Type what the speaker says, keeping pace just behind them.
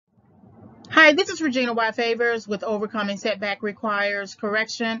Hi, this is Regina Y. Favors with Overcoming Setback Requires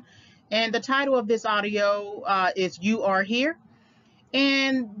Correction. And the title of this audio is You Are Here.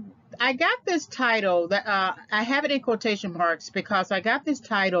 And I got this title that I have it in quotation marks because I got this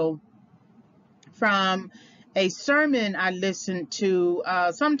title from a sermon I listened to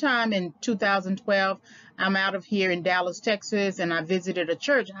sometime in 2012. I'm out of here in Dallas, Texas, and I visited a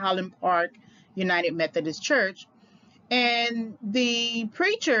church, Highland Park United Methodist Church. And the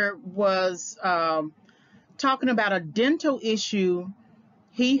preacher was talking about a dental issue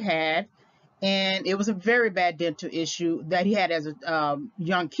he had, and it was a very bad dental issue that he had as a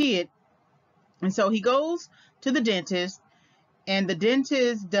young kid. And so he goes to the dentist, and the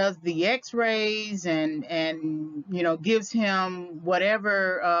dentist does the x-rays and gives him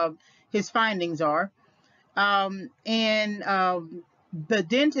whatever his findings are. The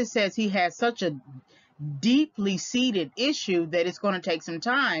dentist says he has such a deeply seated issue that it's going to take some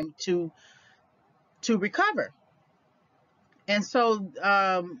time to recover. And so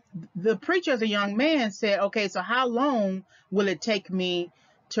the preacher, as a young man, said, okay, so how long will it take me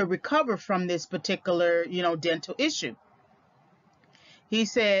to recover from this particular, dental issue? He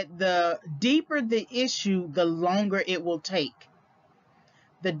said, the deeper the issue, the longer it will take.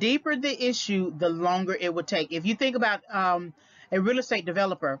 The deeper the issue, the longer it will take. If you think about a real estate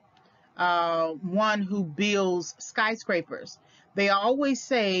developer, one who builds skyscrapers, they always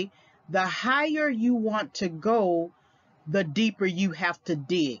say the higher you want to go, the deeper you have to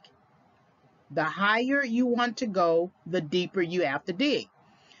dig. The higher you want to go, the deeper you have to dig.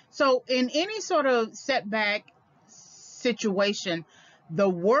 So in any sort of setback situation, the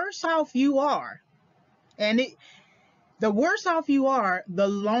worse off you are, the worse off you are, the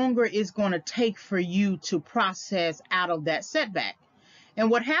longer it's going to take for you to process out of that setback. And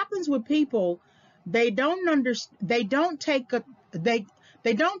what happens with people, they don't take the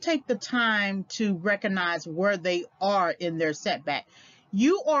time to recognize where they are in their setback.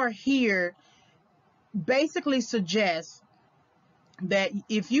 You are here basically suggests that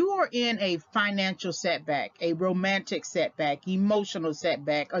if you are in a financial setback, a romantic setback, emotional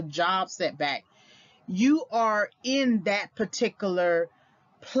setback, a job setback, you are in that particular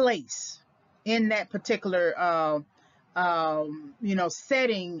place, in that particular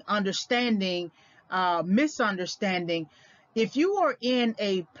setting, understanding, misunderstanding. If you are in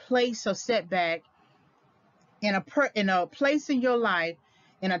a place of setback, in a place in your life,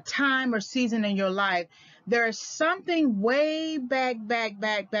 in a time or season in your life, there is something way back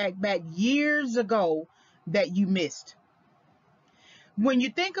years ago that you missed. When you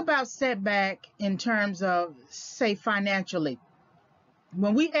think about setback in terms of, say, financially,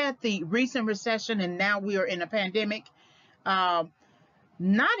 when we had the recent recession and now we are in a pandemic, not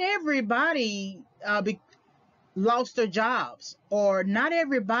everybody lost their jobs, or not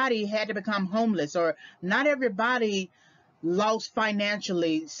everybody had to become homeless, or not everybody lost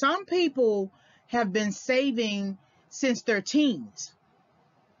financially. Some people have been saving since their teens,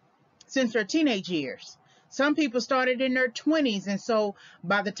 since their teenage years. Some people started in their 20s, and so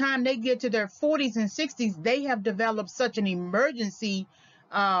by the time they get to their 40s and 60s, they have developed such an emergency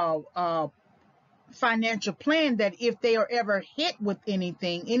financial plan that if they are ever hit with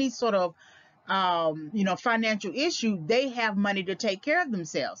anything, any sort of financial issue, they have money to take care of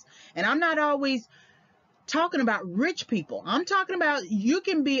themselves. And I'm not always talking about rich people. I'm talking about you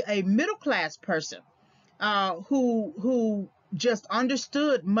can be a middle class person who just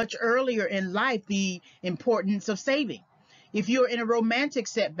understood much earlier in life the importance of saving. If you're in a romantic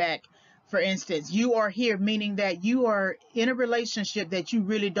setback, for instance, you are here, meaning that you are in a relationship that you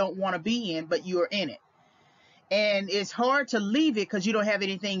really don't want to be in, but you are in it. And it's hard to leave it because you don't have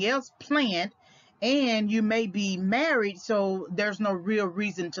anything else planned, and you may be married, so there's no real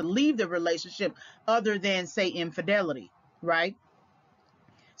reason to leave the relationship other than, say, infidelity, right?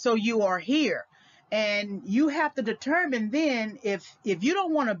 So you are here. And you have to determine then if you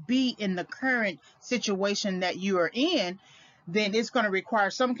don't want to be in the current situation that you are in, then it's going to require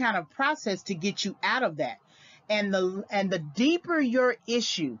some kind of process to get you out of that. And the deeper your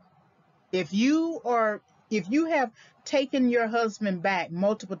issue, if you have taken your husband back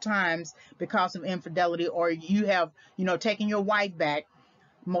multiple times because of infidelity, or you have taken your wife back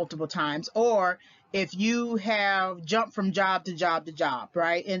multiple times, or if you have jumped from job to job to job,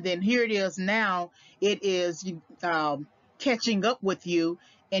 right? And then here it is now, it is catching up with you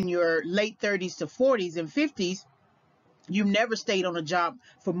in your late 30s to 40s and 50s. You've never stayed on a job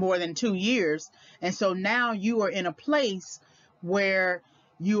for more than 2 years. And so now you are in a place where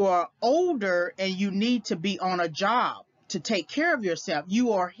you are older and you need to be on a job to take care of yourself.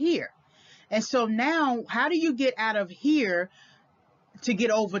 You are here. And so now, how do you get out of here to get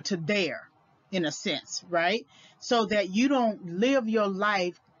over to there? in a sense, right? So that you don't live your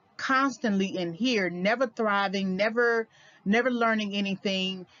life constantly in here, never thriving, never learning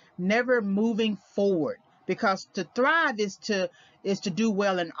anything, never moving forward. Because to thrive is to do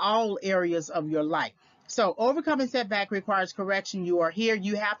well in all areas of your life. So overcoming setback requires correction. You are here.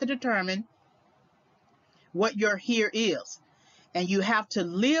 You have to determine what your here is. And you have to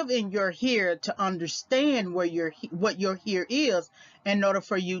live in your here to understand what your here is in order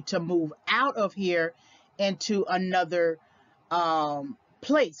for you to move out of here into another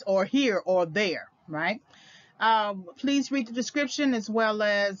place, or here or there, right? Please read the description, as well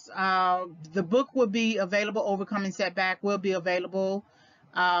as the book will be available. Overcoming Setback will be available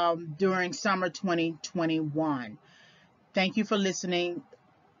during summer 2021. Thank you for listening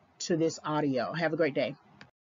to this audio. Have a great day.